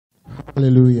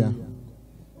Hallelujah.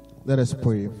 Let us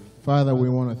pray. Father, we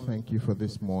want to thank you for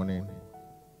this morning.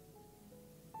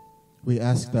 We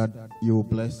ask that you will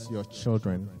bless your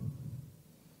children,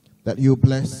 that you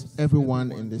bless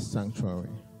everyone in this sanctuary,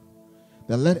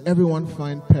 that let everyone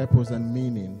find purpose and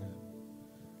meaning.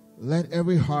 Let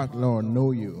every heart, Lord,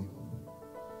 know you.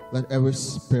 Let every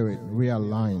spirit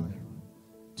realign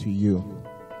to you,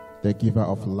 the giver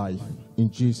of life. In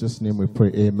Jesus' name we pray,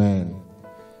 amen.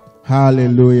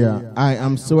 Hallelujah. I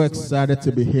am so excited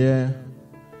to be here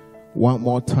one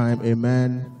more time,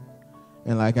 amen.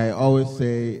 And like I always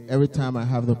say, every time I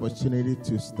have the opportunity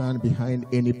to stand behind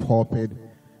any pulpit,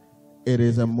 it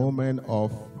is a moment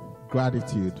of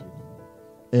gratitude.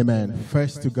 Amen.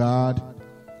 First to God,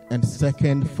 and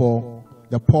second for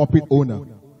the pulpit owner.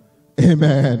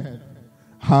 Amen.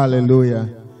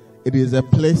 Hallelujah. It is a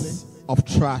place of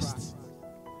trust,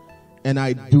 and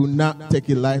I do not take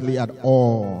it lightly at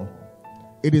all.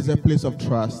 It is a place of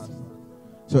trust.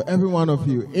 So every one of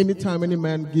you, anytime any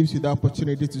man gives you the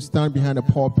opportunity to stand behind a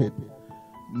pulpit,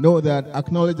 know that,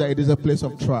 acknowledge that it is a place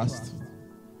of trust.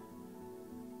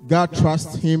 God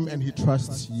trusts him and he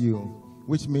trusts you,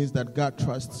 which means that God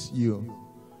trusts you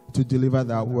to deliver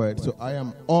that word. So I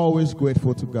am always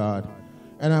grateful to God.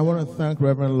 And I want to thank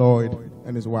Reverend Lloyd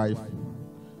and his wife,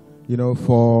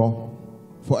 for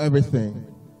everything.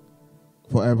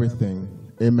 For everything.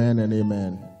 Amen and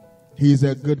amen. He's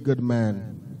a good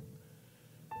man.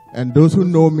 And those who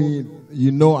know me,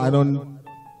 I don't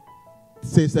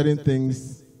say certain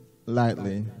things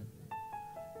lightly.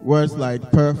 Words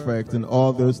like perfect and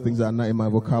all those things are not in my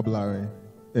vocabulary.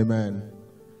 Amen.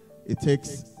 It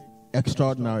takes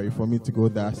extraordinary for me to go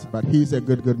that, but he's a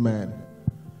good man.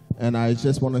 And I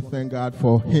just want to thank God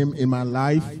for him in my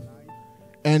life.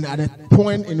 And at the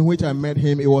point in which I met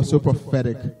him, it was so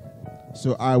prophetic.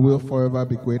 So I will forever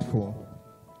be grateful.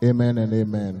 Amen and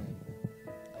amen.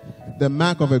 The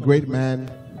mark of a great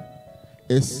man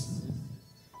is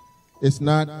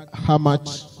not how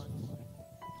much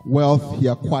wealth he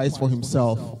acquires for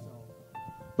himself,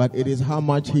 but it is how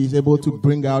much he is able to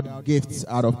bring out gifts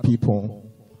out of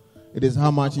people. It is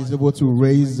how much he's able to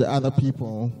raise other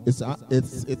people. It's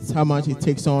how much he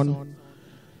takes on.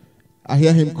 I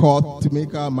hear him call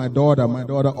Tamika my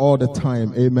daughter all the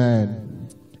time. Amen.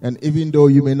 And even though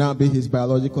you may not be his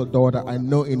biological daughter, I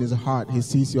know in his heart he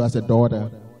sees you as a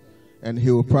daughter. And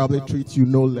he will probably treat you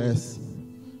no less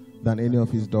than any of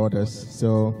his daughters.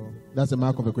 So that's the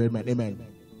mark of a great man. Amen.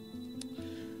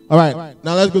 All right.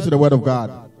 Now let's go to the word of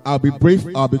God. I'll be brief.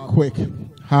 I'll be quick.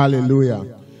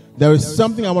 Hallelujah. There is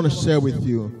something I want to share with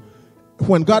you.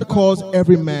 When God calls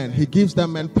every man, he gives that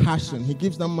man passion. He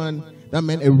gives that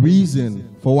man a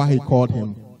reason for why he called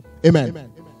him.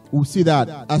 Amen. We'll see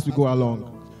that as we go along.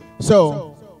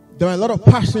 So there are a lot of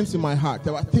passions in my heart.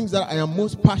 There are things that I am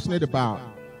most passionate about.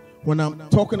 When I'm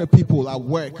talking to people at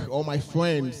work or my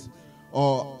friends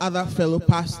or other fellow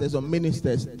pastors or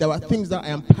ministers, there are things that I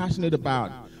am passionate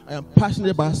about. I am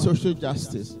passionate about social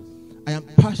justice. I am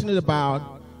passionate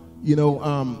about,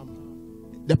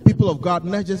 the people of God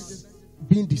not just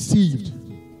being deceived.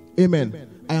 Amen.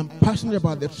 I am passionate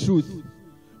about the truth.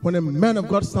 When a man of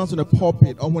God stands on a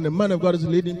pulpit, or when a man of God is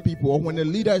leading people, or when a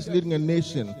leader is leading a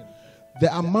nation,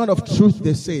 the amount of truth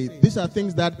they say, these are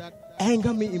things that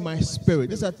anger me in my spirit.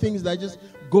 These are things that just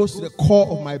goes to the core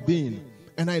of my being.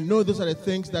 And I know those are the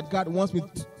things that God wants me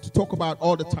to talk about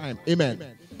all the time. Amen.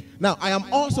 Now, I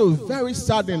am also very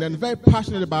saddened and very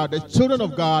passionate about the children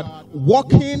of God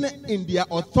walking in their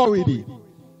authority.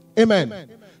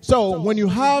 Amen. So when you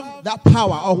have that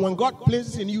power, or when God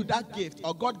places in you that gift,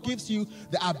 or God gives you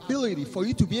the ability for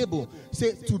you to be able,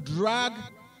 say, to drag,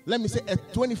 let me say, a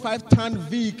 25-ton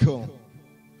vehicle.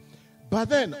 But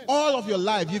then, all of your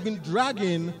life, you've been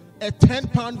dragging a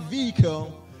 10-pound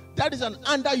vehicle. That is an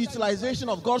underutilization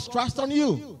of God's trust on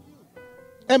you.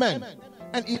 Amen.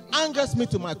 And it angers me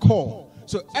to my core.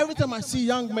 So every time I see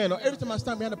young men, or every time I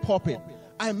stand behind a pulpit,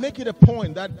 I make it a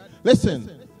point that,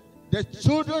 listen, the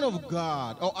children of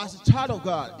God, or as a child of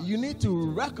God, you need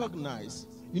to recognize,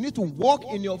 you need to walk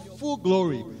in your full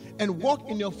glory and walk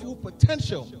in your full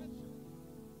potential.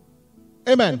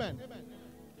 Amen.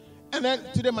 And then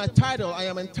today my title, I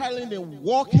am entitling it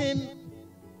Walking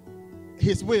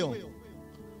His Will.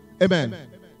 Amen.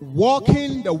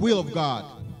 Walking the will of God.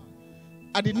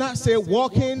 I did not say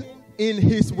walking in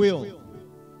His will.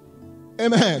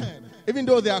 Amen. Even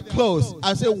though they are close,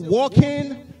 I say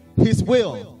walking His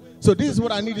will. So this is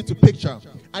what I needed to picture.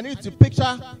 I needed to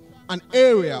picture an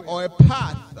area or a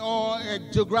path or a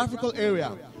geographical area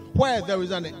where there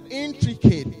is an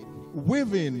intricate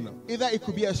weaving. Either it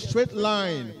could be a straight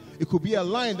line, It could be a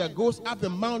line that goes up the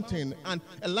mountain, and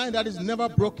a line that is never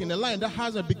broken, a line that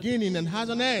has a beginning and has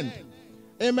an end.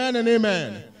 Amen and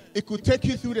amen. It could take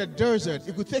you through the desert.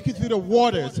 It could take you through the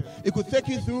waters. It could take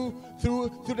you through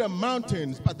the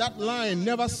mountains. But that line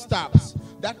never stops.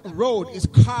 That road is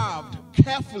carved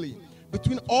carefully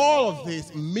between all of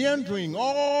this, meandering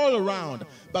all around.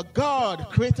 But God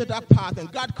created that path,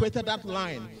 and God created that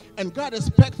line. And God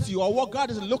expects you, or what God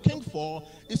is looking for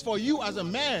is for you as a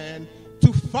man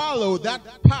to follow that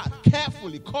path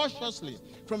carefully, cautiously,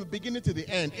 from the beginning to the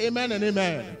end. Amen and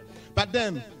amen. But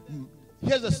then,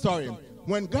 here's the story.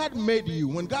 When God made you,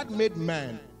 when God made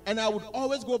man, and I would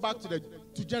always go back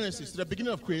to Genesis, to the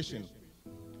beginning of creation.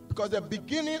 Because the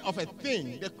beginning of a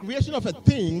thing, the creation of a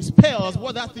thing, spells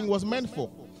what that thing was meant for.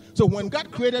 So when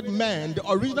God created man, the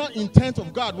original intent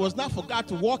of God was not for God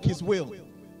to walk his will.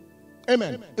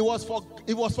 Amen. It was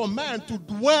for man to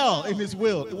dwell in his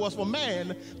will. It was for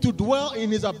man to dwell in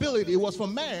his ability. It was for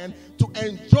man to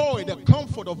enjoy the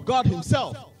comfort of God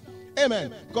himself.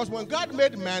 Amen. Because when God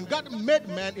made man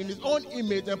in his own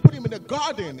image and put him in a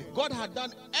garden. God had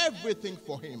done everything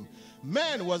for him.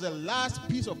 Man was the last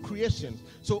piece of creation.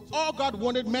 So all God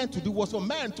wanted man to do was for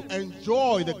man to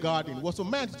enjoy the garden. Was for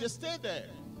man to just stay there.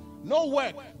 No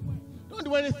work. Don't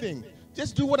do anything.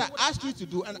 Just do what I asked you to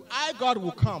do, and I, God,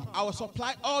 will come. I will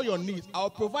supply all your needs. I will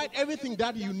provide everything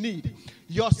that you need.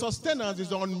 Your sustenance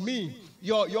is on me.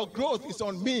 Your growth is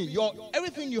on me.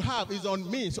 Everything you have is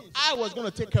on me. So I was going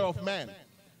to take care of man.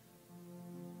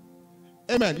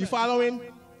 Amen. You following?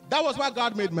 That was why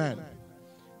God made man.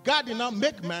 God did not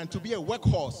make man to be a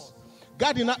workhorse.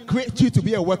 God did not create you to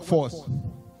be a workforce.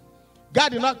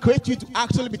 God did not create you to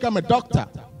actually become a doctor.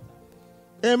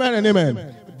 Amen and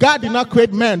amen. God did not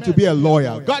create man to be a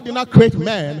lawyer. God did not create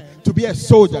man to be a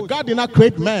soldier. God did not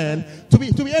create man to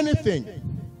be anything.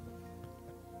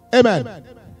 Amen.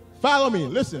 Follow me.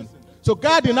 Listen. So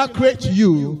God did not create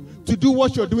you to do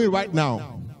what you're doing right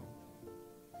now.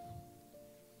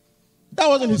 That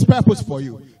wasn't his purpose for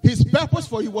you. His purpose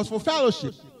for you was for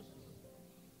fellowship.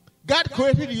 God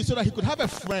created you so that he could have a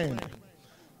friend.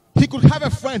 He could have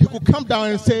a friend who could come down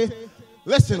and say,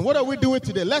 listen, what are we doing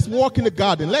today? Let's walk in the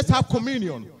garden. Let's have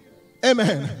communion.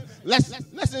 Amen.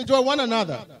 Let's enjoy one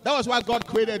another. That was why God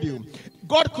created you.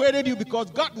 God created you because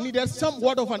God needed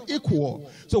somewhat of an equal.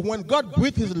 So when God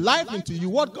breathed his life into you,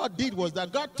 what God did was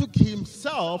that God took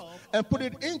himself and put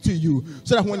it into you.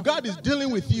 So that when God is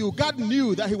dealing with you, God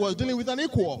knew that he was dealing with an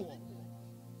equal.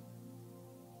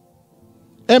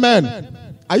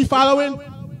 Amen. Are you following?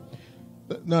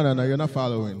 No, you're not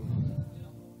following.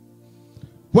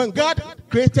 When God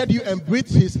created you and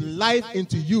breathed his life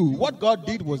into you, what God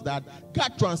did was that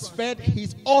God transferred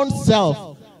his own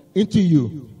self into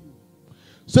you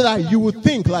so that you would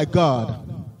think like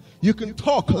God. You can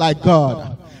talk like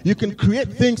God. You can create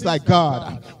things like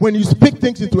God. When you speak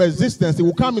things into existence, it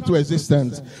will come into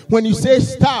existence. When you say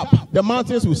stop, the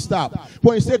mountains will stop.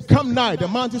 When you say come nigh, the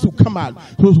mountains will come out.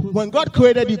 So when God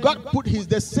created you, God put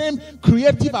the same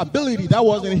creative ability that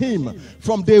was in him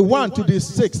from day 1 to day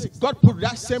 6. God put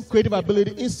that same creative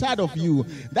ability inside of you.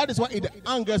 That is why it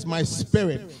angers my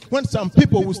spirit. When some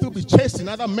people will still be chasing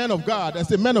other men of God and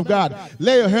say, men of God,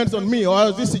 lay your hands on me or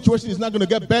else this situation is not going to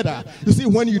get better. You see,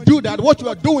 when you do that, what you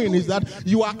are doing is that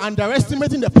you are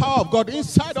underestimating the power of God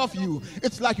inside of you.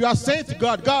 It's like you are saying to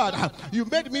God, God, you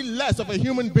made me less of a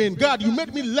human being. God, you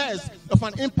made me less of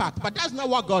an impact. But that's not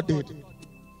what God did.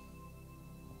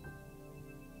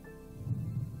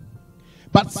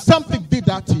 But something did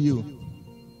that to you.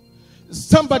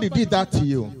 Somebody did that to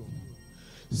you.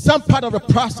 Some part of the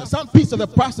process, some piece of the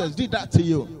process did that to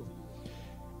you.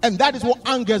 And that is what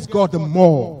angers God the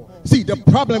more. See, the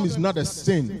problem is not a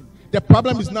sin. The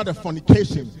problem is not a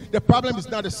fornication. The problem is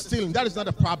not a stealing. That is not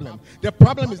a problem. The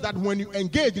problem is that when you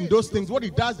engage in those things, what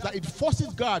it does is that it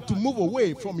forces God to move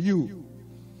away from you.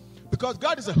 Because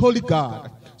God is a holy God.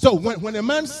 So when a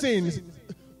man sins,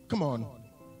 come on,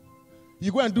 you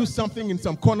go and do something in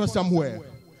some corner somewhere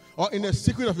or in the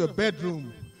secret of your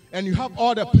bedroom and you have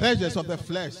all the pleasures of the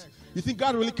flesh. You think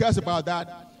God really cares about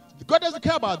that? God doesn't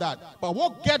care about that. But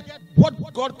what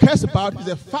God cares about is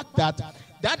the fact that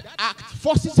act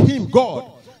forces him,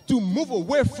 God, to move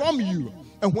away from you.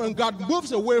 And when God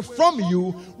moves away from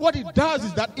you, what it does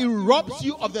is that it robs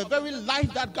you of the very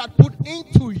life that God put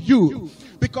into you.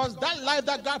 Because that life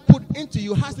that God put into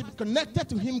you has to be connected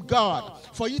to Him, God,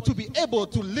 for you to be able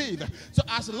to live. So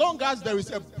as long as there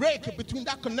is a break between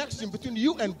that connection between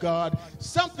you and God,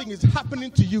 something is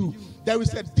happening to you. There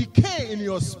is a decay in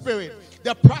your spirit.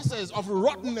 The process of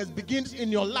rottenness begins in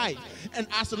your life. And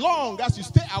as long as you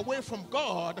stay away from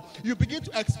God, you begin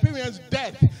to experience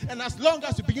death. And as long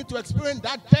as you begin to experience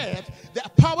that death, the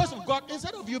powers of God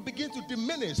inside of you begin to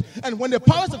diminish. And when the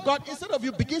powers of God inside of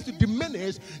you begin to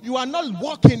diminish, you are not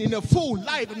walking in a full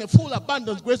life, in a full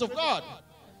abundance grace of God.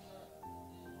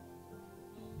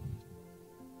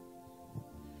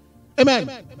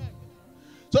 Amen.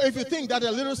 So if you think that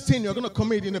a little sin you're going to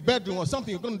commit in a bedroom or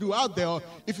something you're going to do out there, or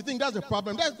if you think that's a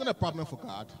problem, that's not a problem for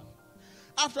God.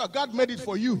 After all, God made it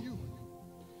for you.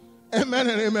 Amen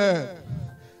and amen.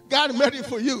 God made it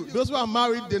for you. Those who are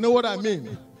married, they know what I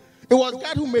mean. It was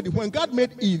God who made it. When God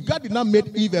made Eve, God did not make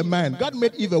Eve a man. God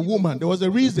made Eve a woman. There was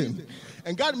a reason.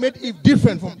 And God made Eve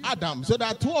different from Adam so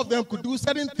that two of them could do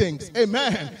certain things.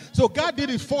 Amen. So God did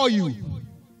it for you.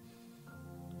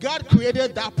 God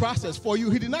created that process for you.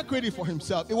 He did not create it for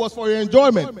Himself. It was for your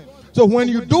enjoyment. So when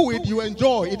you do it, you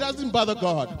enjoy. It doesn't bother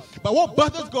God. But what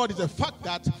bothers God is the fact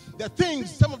that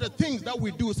some of the things that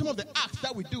we do, some of the acts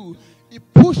that we do, it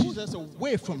pushes us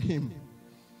away from Him.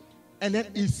 And then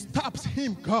it stops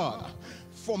Him, God,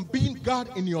 from being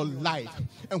God in your life.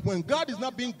 And when God is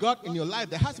not being God in your life,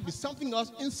 there has to be something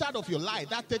else inside of your life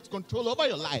that takes control over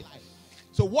your life.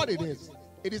 So what it is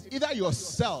either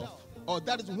yourself, or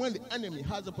that is when the enemy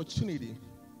has opportunity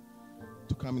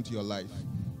to come into your life.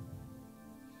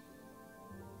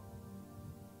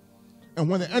 And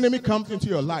when the enemy comes into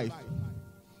your life,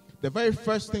 the very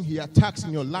first thing he attacks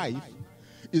in your life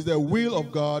is the will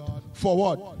of God for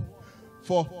what?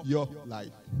 For your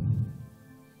life.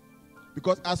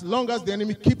 Because as long as the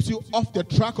enemy keeps you off the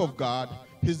track of God,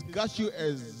 he's got you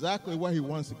exactly where he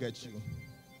wants to get you.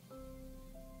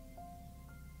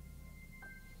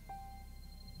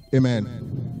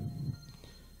 Amen.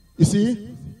 You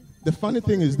see, the funny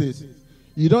thing is this.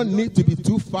 You don't need to be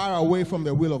too far away from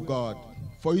the will of God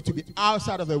for you to be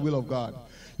outside of the will of God.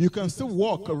 You can still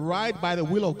walk right by the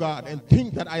will of God and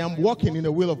think that I am walking in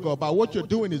the will of God. But what you're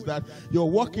doing is that you're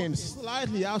walking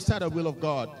slightly outside the will of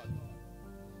God.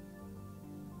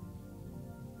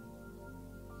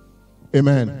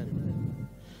 Amen.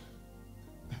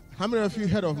 How many of you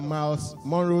heard of Miles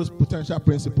Monroe's potential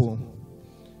principle?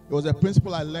 It was a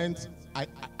principle I learned,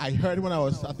 I heard when I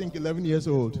was, I think, 11 years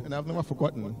old, and I've never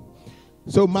forgotten.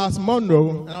 So Miles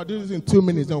Monroe, and I'll do this in 2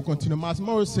 minutes, and we'll continue. Miles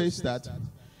Monroe says that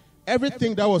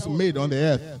everything that was made on the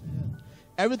earth,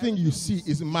 everything you see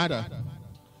is matter.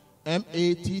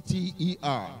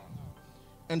 M-A-T-T-E-R.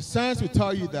 And science will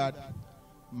tell you that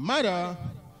matter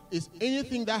is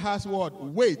anything that has what?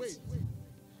 Weight.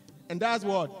 And that's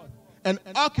what? And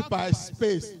occupies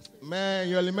space. Man,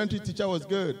 your elementary teacher was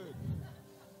good.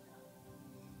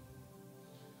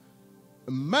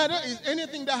 Matter is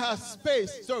anything that has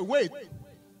space, so weight,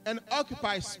 and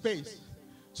occupies space.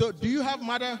 So do you have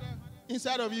matter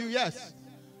inside of you? Yes.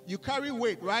 You carry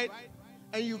weight, right?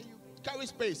 And you carry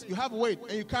space. You have weight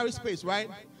and you carry space, right?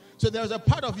 So there's a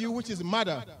part of you which is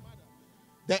matter.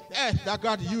 The earth that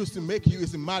God used to make you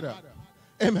is matter.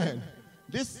 Amen.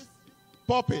 This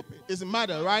pulpit is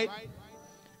matter, right?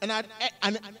 And at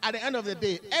the end of the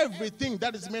day, everything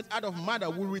that is made out of matter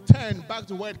will return back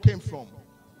to where it came from.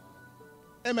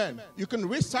 Amen. You can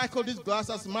recycle this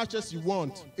glass as much as you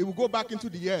want. It will go back into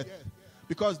the earth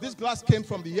because this glass came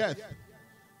from the earth.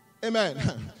 Amen.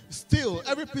 Steel,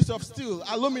 every piece of steel,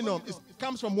 aluminum, it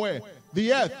comes from where?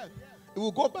 The earth. It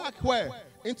will go back where?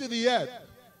 Into the earth.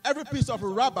 Every piece of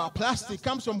rubber, plastic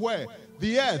comes from where?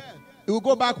 The earth. It will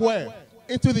go back where?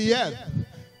 Into the earth.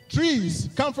 Trees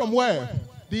come from where?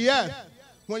 The earth.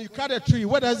 When you cut a tree,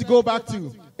 where does it go back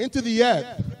to? Into the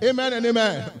earth. Amen and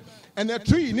amen. And the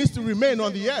tree needs to remain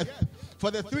on the earth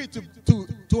for the tree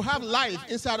to have life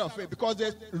inside of it, because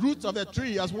the roots of the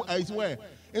tree is where?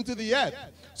 Into the earth.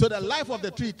 So the life of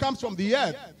the tree comes from the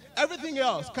earth. Everything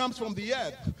else comes from the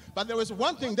earth. But there is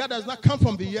one thing that does not come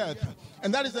from the earth,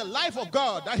 and that is the life of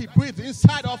God that He breathes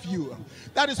inside of you.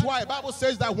 That is why the Bible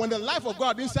says that when the life of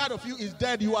God inside of you is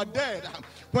dead, you are dead.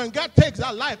 When God takes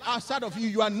that life outside of you,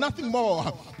 you are nothing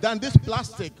more than this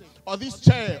plastic or this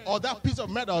chair or that piece of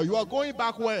metal. You are going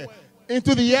back where?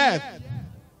 Into the earth.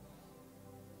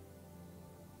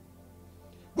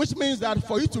 Which means that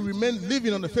for you to remain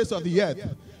living on the face of the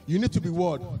earth, you need to be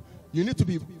what? You need to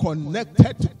be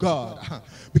connected to God.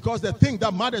 Because the thing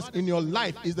that matters in your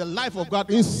life is the life of God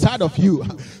inside of you.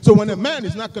 So when a man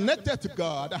is not connected to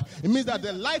God, it means that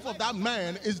the life of that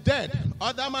man is dead,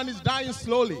 or that man is dying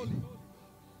slowly.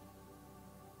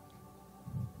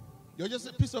 You're just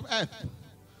a piece of earth.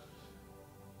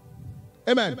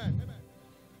 Amen.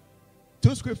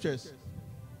 Two scriptures.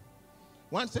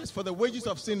 One says, for the wages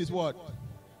of sin is what?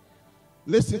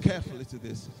 Listen carefully to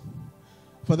this.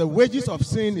 For the wages of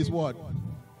sin is what?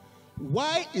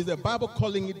 Why is the Bible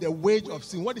calling it the wage of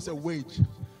sin? What is a wage?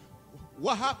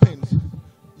 What happens?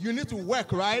 You need to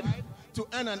work, right? To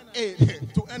earn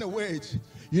to earn a wage.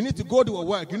 You need to go to a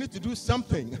work. You need to do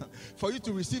something for you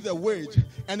to receive the wage.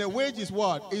 And the wage is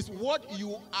what? It's what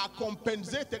you are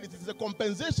compensated. It is a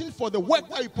compensation for the work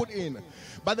that you put in.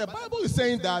 But the Bible is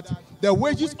saying that the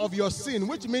wages of your sin,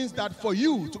 which means that for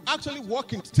you to actually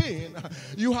walk in sin,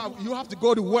 you have to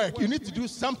go to work. You need to do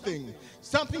something.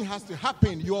 Something has to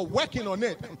happen. You are working on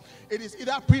it. It is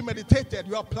either premeditated.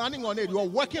 You are planning on it. You are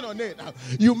working on it.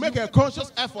 You make a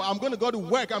conscious effort. I'm going to go to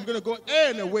work. I'm going to go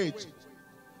earn a wage.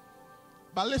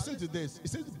 But listen to this. It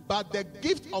says, but the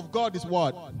gift of God is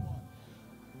what?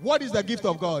 What is the gift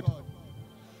of God?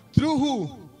 Through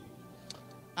who?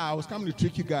 I was coming to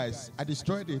trick you guys. I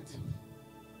destroyed it.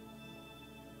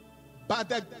 But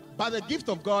the gift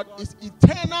of God is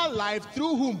eternal life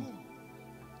through whom?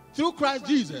 Through Christ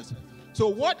Jesus. So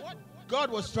what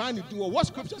God was trying to do, or what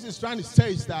scriptures is trying to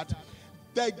say, is that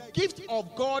the gift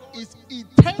of God is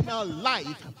eternal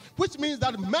life, which means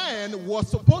that man was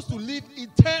supposed to live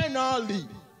eternally.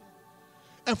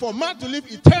 And for man to live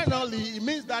eternally, it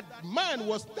means that man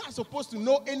was not supposed to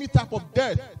know any type of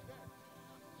death.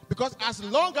 Because as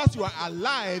long as you are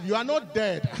alive, you are not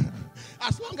dead.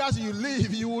 As long as you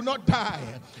live, you will not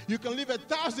die. You can live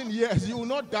 1,000 years, you will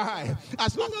not die.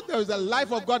 As long as there is a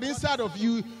life of God inside of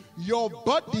you, your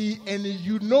body, and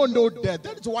you know no death.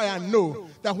 That is why I know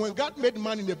that when God made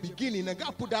man in the beginning and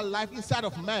God put that life inside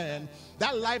of man,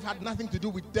 that life had nothing to do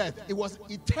with death. It was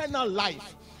eternal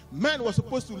life. Man was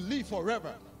supposed to live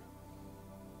forever.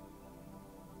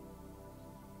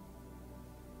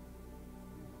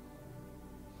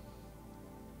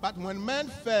 But when man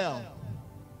fell,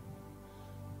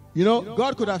 you know,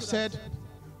 God could have said,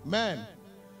 man,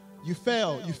 you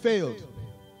failed,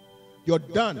 you're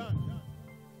done.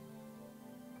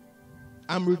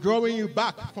 I'm withdrawing you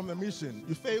back from the mission.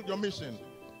 You failed your mission.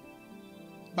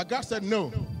 But God said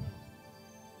no.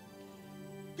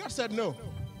 God said no.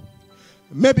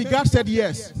 Maybe God said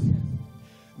yes.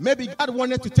 Maybe God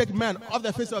wanted to take man off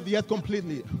the face of the earth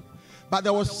completely. But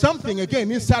there was something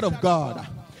again inside of God.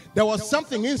 There was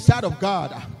something inside of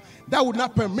God that would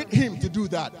not permit him to do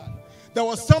that. There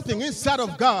was something inside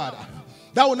of God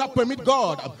that would not permit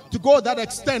God to go that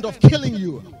extent of killing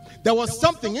you. There was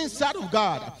something inside of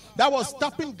God that was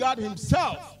stopping God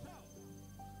himself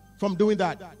from doing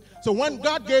that. So when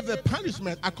God gave the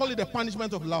punishment, I call it the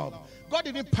punishment of love. God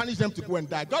didn't punish them to go and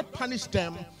die. God punished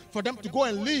them for them to go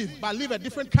and live, but live a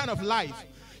different kind of life.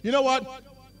 You know what?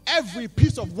 Every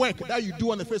piece of work that you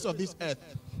do on the face of this earth,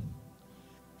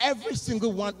 every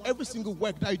single one, every single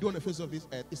work that you do on the face of this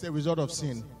earth is a result of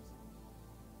sin.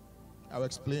 I'll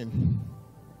explain.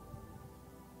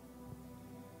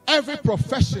 Every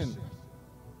profession,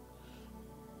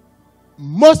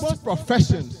 most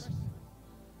professions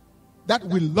that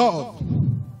we love,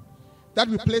 that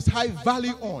we place high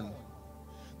value on,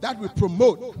 that we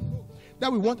promote, that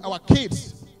we want our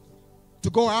kids to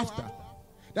go after,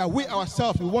 that we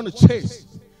ourselves we want to chase,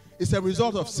 is a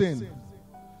result of sin.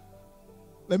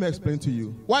 Let me explain to you.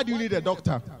 Why do you need a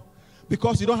doctor?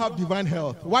 Because you don't have divine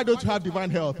health. Why don't you have divine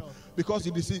health? Because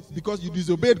you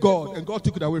disobeyed God and God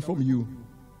took it away from you.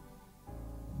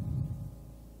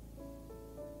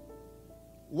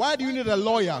 Why do you need a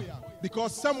lawyer?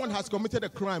 Because someone has committed a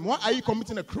crime. Why are you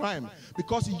committing a crime?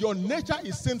 Because your nature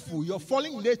is sinful. Your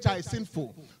fallen nature is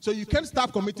sinful. So you can't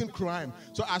stop committing crime.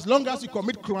 So as long as you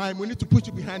commit crime, we need to put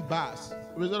you behind bars.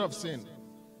 Result of sin.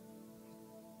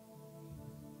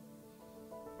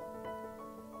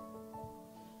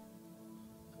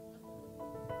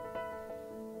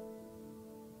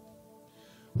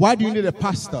 Why do you need a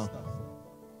pastor?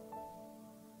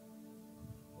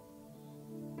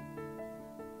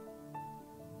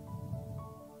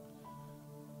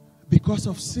 Because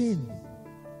of sin.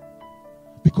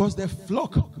 Because their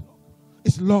flock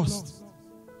is lost.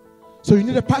 So you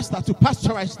need a pastor to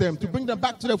pasteurize them, to bring them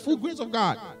back to the full grace of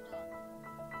God.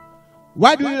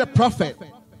 Why do you need a prophet?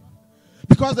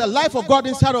 Because the life of God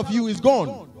inside of you is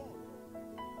gone.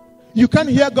 You can't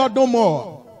hear God no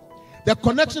more. The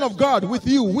connection of God with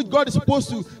you, which God is supposed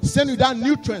to send you that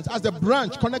nutrients as the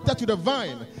branch connected to the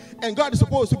vine. And God is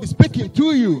supposed to be speaking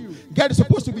to you. God is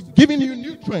supposed to be giving you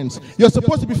nutrients. You're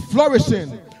supposed to be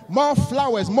flourishing. More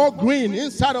flowers, more green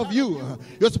inside of you.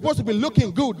 You're supposed to be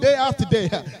looking good day after day.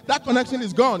 That connection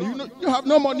is gone. You have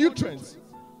no more nutrients.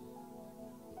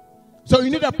 So you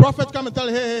need a prophet to come and tell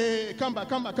you, hey, come back,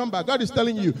 come back, come back. God is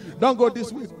telling you, don't go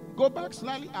this way. Go back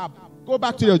slightly up. Go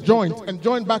back to your joint and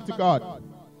join back to God.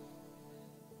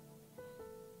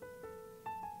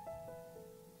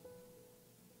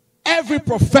 Every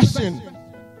profession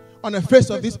on the face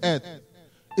of this earth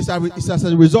is as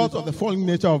a result of the fallen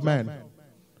nature of man,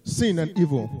 sin and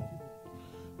evil.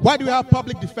 Why do we have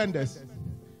public defenders?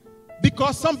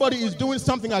 Because somebody is doing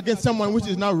something against someone which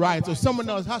is not right, so someone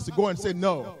else has to go and say,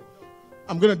 no,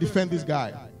 I'm going to defend this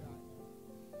guy.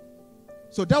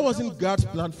 So that wasn't God's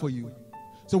plan for you.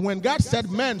 So when God said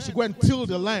man should go and till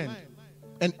the land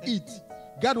and eat,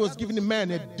 God was giving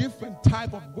man a different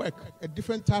type of work, a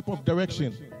different type of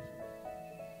direction.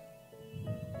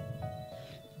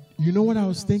 You know what I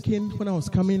was thinking when I was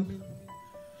coming?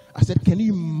 I said, can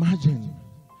you imagine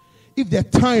if the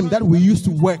time that we used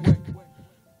to work,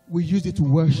 we used it to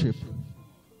worship?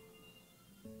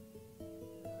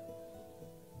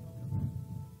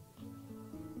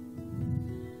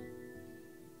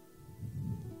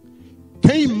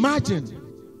 Can you imagine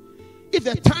if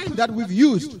the time that we've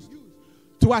used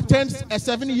to attend a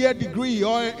 7-year degree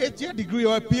or an 8-year degree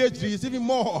or a PhD is even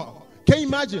more? Can you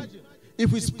imagine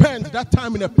if we spend that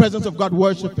time in the presence of God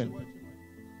worshiping?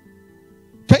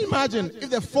 Can you imagine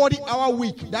if the 40-hour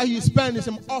week that you spend in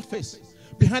some office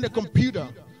behind a computer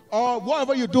or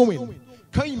whatever you're doing,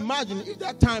 can you imagine if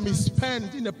that time is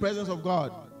spent in the presence of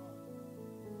God?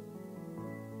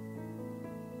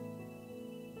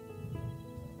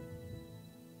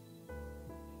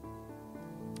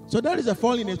 So that is the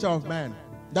fallen nature of man.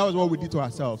 That was what we did to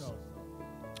ourselves.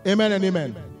 Amen and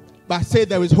amen. But I say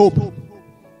there is hope.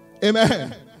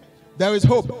 Amen. There is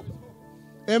hope.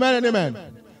 Amen and amen.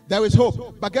 There is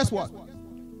hope. But guess what?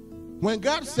 When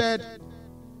God said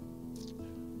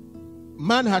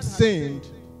man had sinned,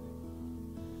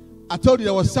 I told you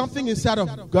there was something inside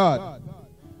of God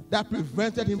that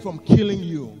prevented him from killing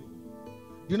you.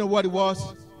 Do you know what it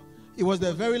was? It was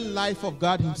the very life of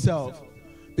God himself.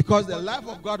 Because the life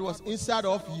of God was inside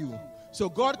of you. So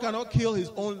God cannot kill his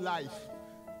own life.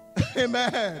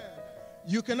 Amen.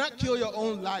 You cannot kill your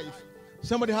own life.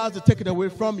 Somebody has to take it away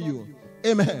from you.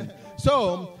 Amen.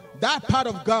 So that part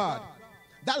of God,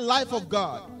 that life of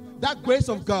God, that grace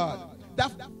of God,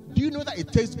 do you know that it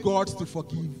takes God to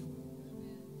forgive?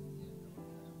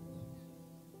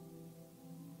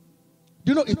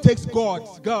 Do you know it takes God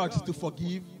to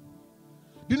forgive?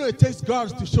 Do you know it takes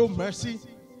God to show mercy?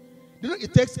 Do you know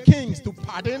it takes kings to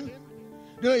pardon? Do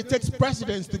you know it takes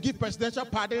presidents to give presidential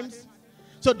pardons?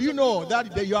 So do you know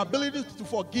that your ability to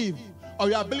forgive, or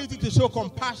your ability to show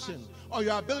compassion, or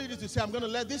your ability to say, I'm going to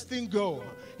let this thing go,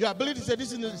 your ability to say,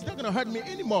 this is not going to hurt me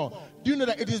anymore, do you know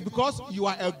that it is because you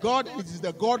are a God, it is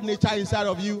the God nature inside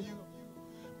of you?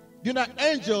 Do you know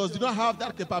angels do not have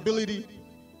that capability?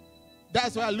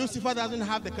 That's why Lucifer doesn't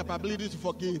have the capability to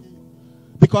forgive,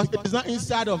 because it is not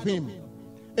inside of him.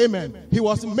 Amen. He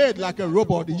was made like a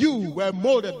robot. You were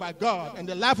molded by God, and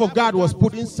the life of God was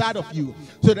put inside of you.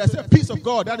 So there's a piece of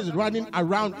God that is running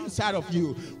around inside of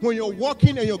you. When you're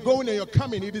walking and you're going and you're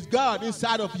coming, it is God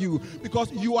inside of you,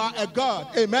 because you are a God.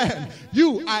 Amen.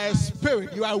 You are a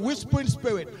spirit. You are a whispering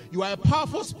spirit. You are a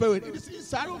powerful spirit. It is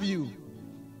inside of you.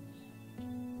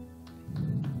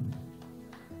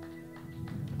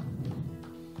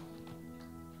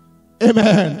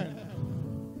 Amen.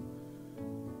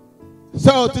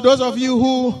 So to those of you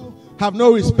who have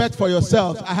no respect for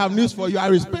yourself, I have news for you. I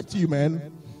respect you,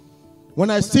 man. When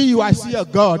I see you, I see a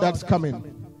God that's coming.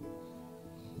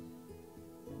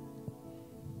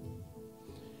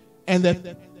 And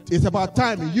that it's about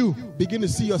time you begin to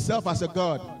see yourself as a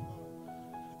God.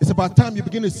 It's about time you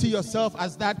begin to see yourself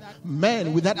as that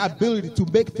man with that ability to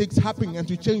make things happen and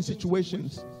to change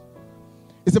situations.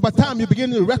 It's about time you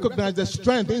begin to recognize the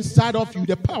strength inside of you,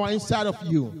 the power inside of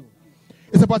you.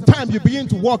 It's about time you begin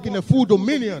to walk in the full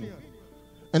dominion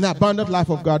and the abundant life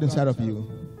of God inside of you.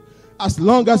 As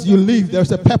long as you live,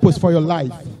 there's a purpose for your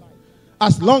life.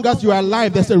 As long as you are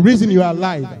alive, there's a reason you are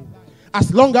alive.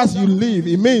 As long as you live,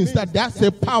 it means that that's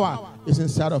a power is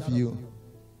inside of you.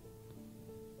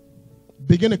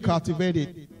 Begin to cultivate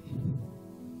it.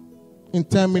 In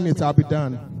 10 minutes, I'll be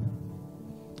done.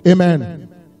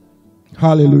 Amen.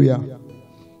 Hallelujah.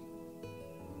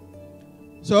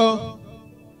 So,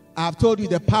 I've told you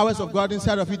the powers of God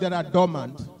inside of you that are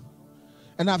dormant.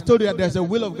 And I've told you that there's a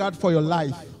will of God for your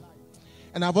life.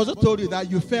 And I've also told you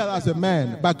that you fell as a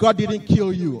man, but God didn't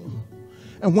kill you.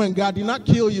 And when God did not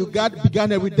kill you, God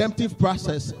began a redemptive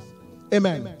process.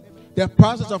 Amen. The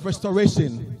process of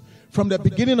restoration. From the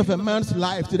beginning of a man's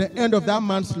life to the end of that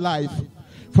man's life.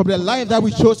 From the life that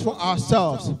we chose for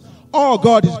ourselves. All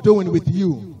God is doing with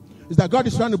you is that God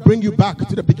is trying to bring you back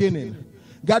to the beginning.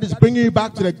 God is bringing you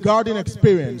back to the garden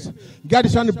experience. God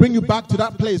is trying to bring you back to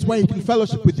that place where He can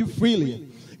fellowship with you freely.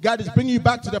 God is bringing you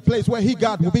back to the place where He,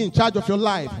 God, will be in charge of your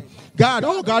life. God,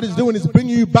 all God is doing is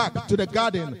bringing you back to the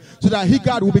garden so that He,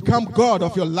 God, will become God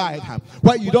of your life.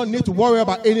 Where you don't need to worry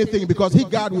about anything because He,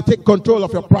 God, will take control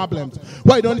of your problems.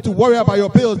 Where you don't need to worry about your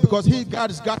bills because He, God,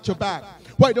 has got your back.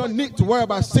 Where you don't need to worry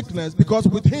about sickness because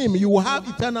with Him you will have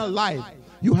eternal life.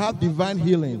 You have divine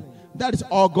healing. That is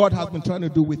all God has been trying to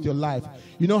do with your life.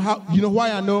 You know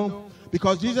why I know?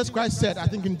 Because Jesus Christ said, I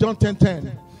think in John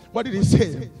 10:10, what did He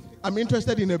say? I'm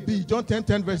interested in a B. John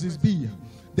 10:10 verses B.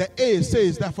 The A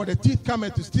says that for the thief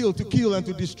cometh to steal, to kill, and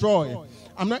to destroy.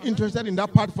 I'm not interested in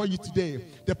that part for you today.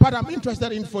 The part I'm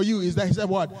interested in for you is that He said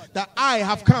what? That I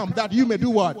have come that you may do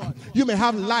what? You may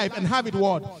have life and have it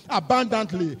what?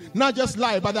 Abundantly. Not just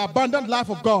life, but the abundant life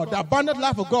of God. The abundant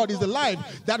life of God is the life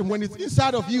that when it's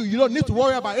inside of you, you don't need to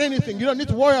worry about anything. You don't need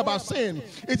to worry about sin.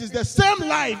 It is the same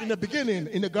life in the beginning,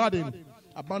 in the garden.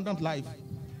 Abundant life.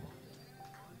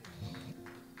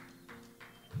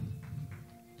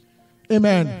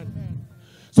 Amen.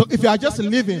 So if you are just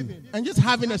living and just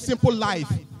having a simple life,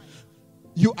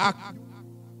 you are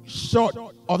short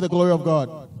of the glory of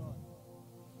God.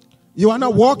 You are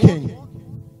not walking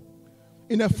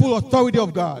in the full authority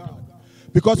of God.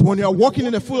 Because when you are walking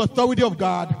in the full authority of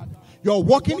God, you are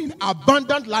walking in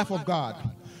abundant life of God.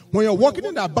 When you are walking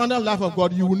in the abundant life of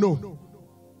God, you will know.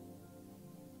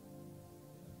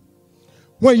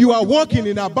 When you are walking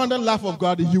in the abundant life of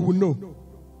God, you will know.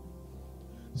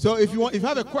 So if you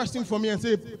have a question for me and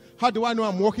say, how do I know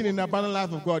I'm walking in the abundant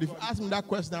life of God? If you ask me that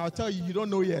question, I'll tell you, you don't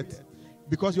know yet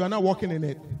because you are not walking in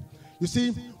it. You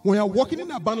see, when you're walking in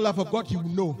the abundant life of God, you will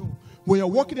know. When you're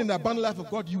walking in the abundant life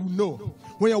of God, you will know.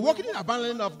 When you're walking in the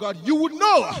abundant life of God, you will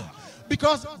know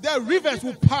because the rivers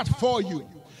will part for you.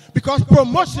 Because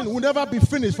promotion will never be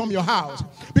finished from your house.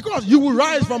 Because you will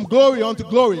rise from glory unto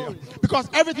glory. Because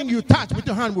everything you touch with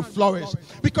your hand will flourish.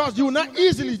 Because you will not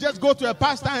easily just go to a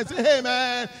pastor and say, hey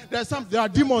man, there are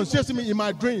demons chasing me in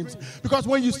my dreams. Because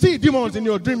when you see demons in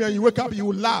your dream and you wake up, you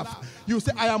will laugh. You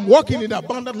say, I am walking in the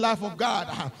abundant life of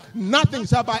God. Nothing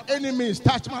shall by any means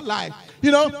touch my life.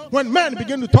 You know, when men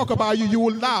begin to talk about you, you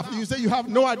will laugh. You say, you have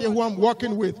no idea who I'm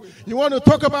walking with. You want to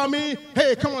talk about me?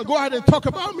 Hey, come on, go ahead and talk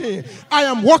about me. I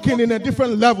am walking in a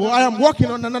different level. I am walking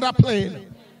on another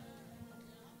plane.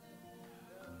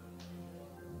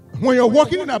 When you're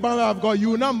walking in the abundant life of God, you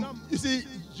will not, you see,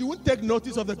 you won't take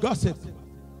notice of the gossip.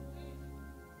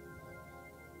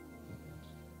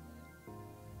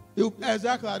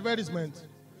 Exactly, advertisement.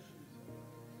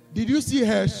 Did you see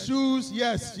her shoes?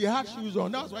 Yes, she had shoes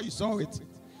on. That's why you saw it.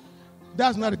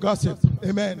 That's not a gossip.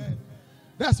 Amen.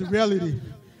 That's the reality.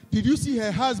 Did you see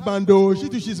her husband though?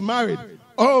 She's married.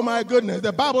 Oh my goodness.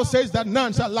 The Bible says that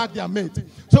none shall lack their mate.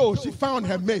 So she found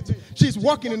her mate. She's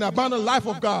walking in the abundant life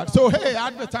of God. So hey,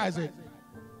 advertise it.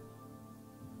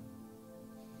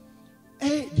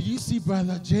 Hey, did you see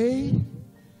Brother Jay?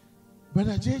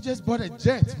 Brother Jay just bought a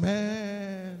jet,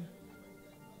 man.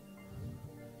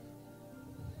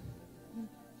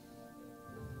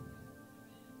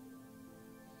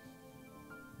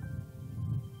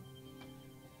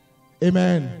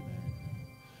 Amen.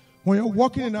 When you're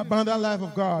walking in the abundant life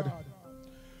of God,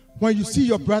 when you see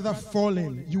your brother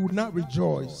falling, you will not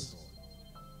rejoice.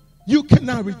 You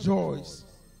cannot rejoice.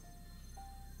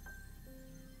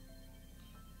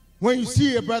 When you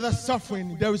see a brother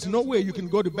suffering, there is no way you can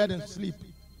go to bed and sleep.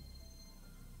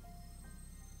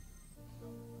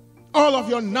 All of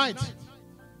your night,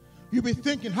 you'll be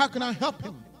thinking, how can I help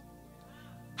him?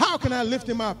 How can I lift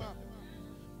him up?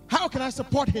 How can I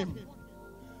support him?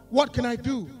 What can I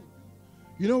do?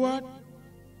 You know what?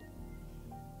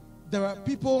 There are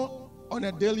people on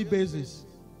a daily basis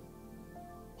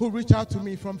who reach out to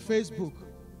me from Facebook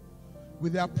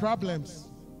with their problems.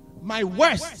 My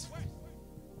worst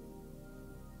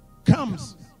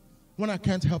comes when I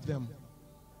can't help them.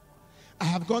 I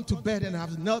have gone to bed and I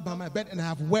have knelt by my bed and I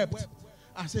have wept.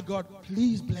 I said, God,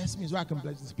 please bless me so I can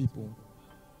bless these people.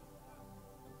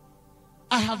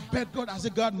 I have begged God. I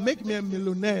said, God, make me a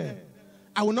millionaire.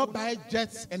 I will not buy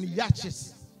jets and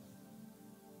yachts.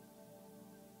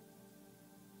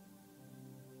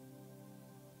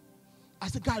 I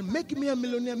said, God, make me a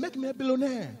millionaire. Make me a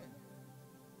billionaire.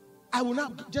 I will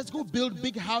not just go build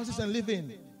big houses and live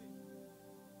in.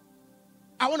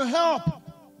 I want to help.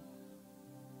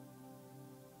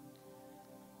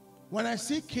 When I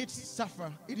see kids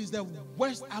suffer, it is the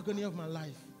worst agony of my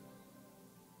life.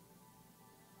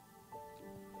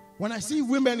 When I see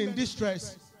women in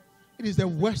distress, it is the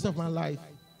worst of my life.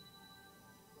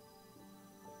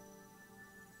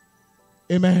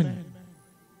 Amen.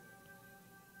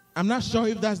 I'm not sure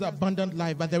if that's the abundant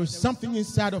life, but there is something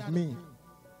inside of me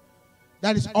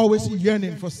that is always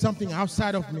yearning for something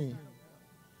outside of me.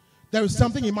 There is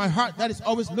something in my heart that is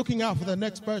always looking out for the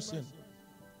next person.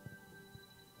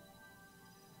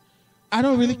 I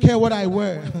don't really care what I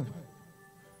wear.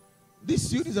 This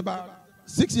suit is about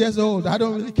 6 years old. I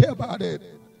don't really care about it.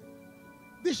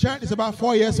 This shirt is about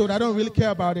 4 years old. I don't really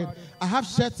care about it. I have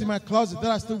shirts in my closet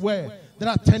that I still wear that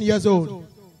are 10 years old.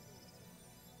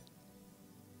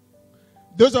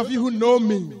 Those of you who know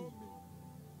me,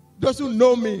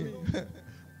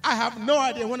 I have no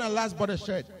idea when I last bought a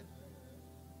shirt.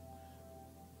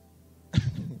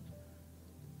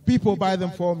 People buy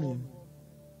them for me.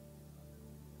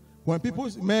 When people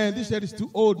say, man, this shirt is too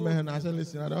old, man, I said,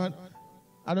 listen,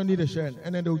 I don't need a shirt.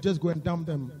 And then they'll just go and dump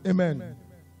them. Amen.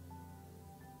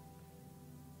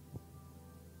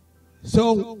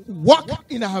 So walk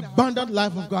in the abundant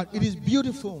life of God. It is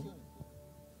beautiful.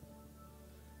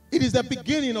 It is the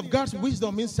beginning of God's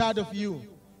wisdom inside of you.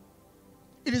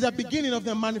 It is the beginning of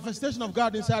the manifestation of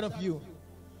God inside of you.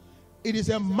 It is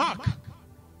a mark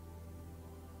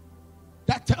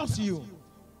that tells you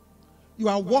you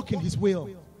are walking His will.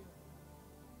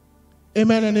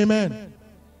 Amen and amen.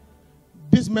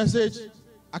 This message,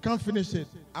 I can't finish it.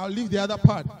 I'll leave the other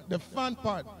part, the fun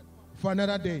part, for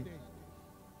another day.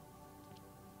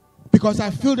 Because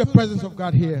I feel the presence of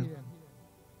God here.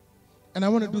 And I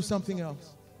want to do something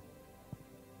else.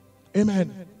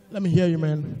 Amen. Let me hear you,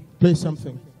 man. Play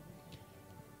something.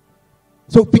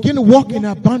 So begin to walk in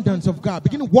the abundance of God.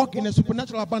 Begin to walk in the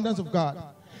supernatural abundance of God.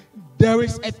 There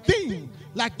is a thing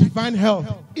like divine health.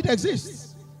 It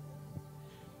exists.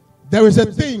 There is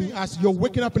a thing as you're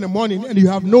waking up in the morning and you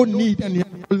have no need and you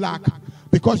have no lack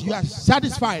because you are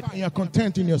satisfied and you are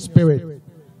content in your spirit.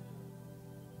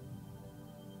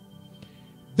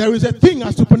 There is a thing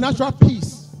as supernatural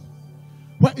peace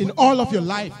where in all of your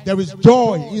life there is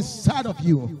joy inside of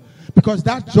you because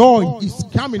that joy is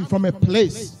coming from a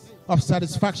place of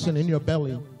satisfaction in your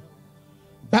belly.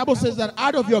 Bible says that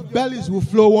out of your bellies will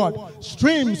flow what?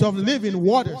 Streams of living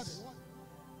waters.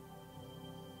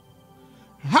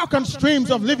 How can streams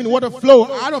of living water flow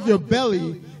out of your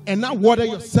belly and not water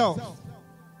yourself?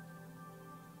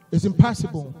 It's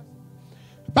impossible.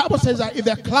 The Bible says that if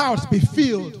the clouds be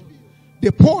filled, they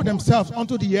pour themselves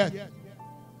onto the earth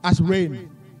as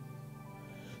rain.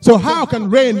 So how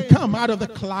can rain come out of the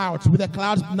clouds with the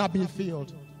clouds not being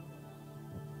filled?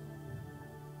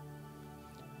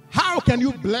 How can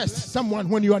you bless someone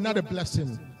when you are not a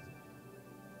blessing?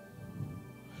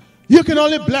 You can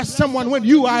only bless someone when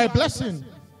you are a blessing.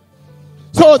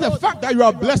 So the fact that you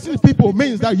are blessing people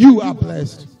means that you are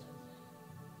blessed.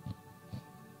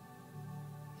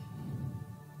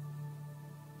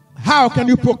 How can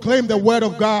you proclaim the word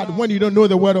of God when you don't know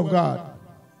the word of God?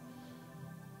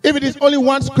 If it is only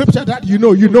one scripture that you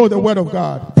know the word of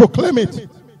God. Proclaim it.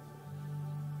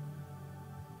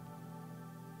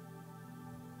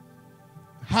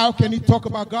 How can you talk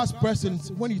about God's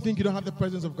presence when you think you don't have the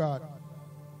presence of God?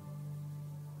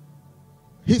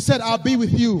 He said, I'll be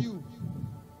with you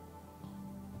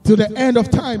to the end of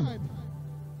time.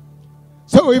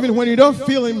 So even when you don't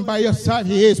feel Him by your side,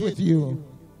 He is with you.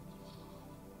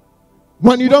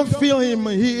 When you don't feel Him,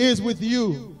 He is with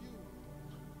you.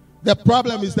 The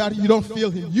problem is that you don't feel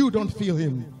Him. You don't feel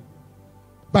Him.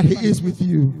 But He is with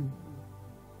you.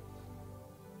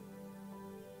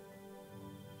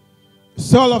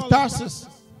 Saul of Tarsus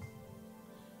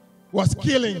was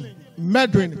killing,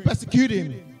 murdering,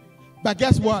 persecuting. But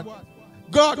guess what?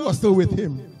 God was still with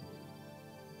him.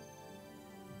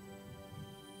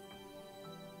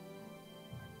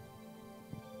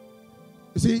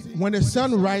 You see, when the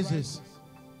sun rises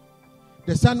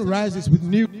with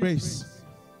new grace,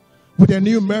 with a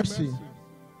new mercy,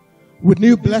 with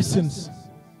new blessings,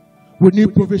 with new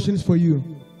provisions for you.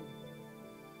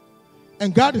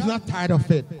 And God is not tired of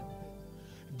it.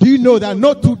 Do you know that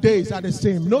no 2 days are the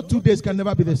same? No 2 days can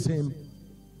never be the same.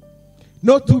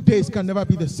 No 2 days can never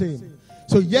be the same.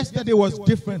 So yesterday was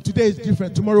different. Today is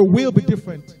different. Tomorrow will be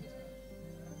different.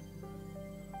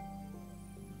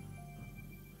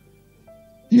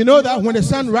 You know that when the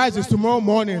sun rises tomorrow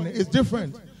morning, it's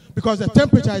different. Because the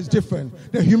temperature is different.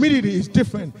 The humidity is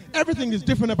different. Everything is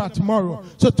different about tomorrow.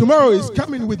 So tomorrow is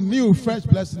coming with new, fresh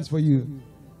blessings for you.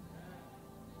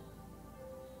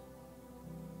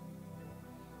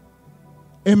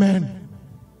 Amen.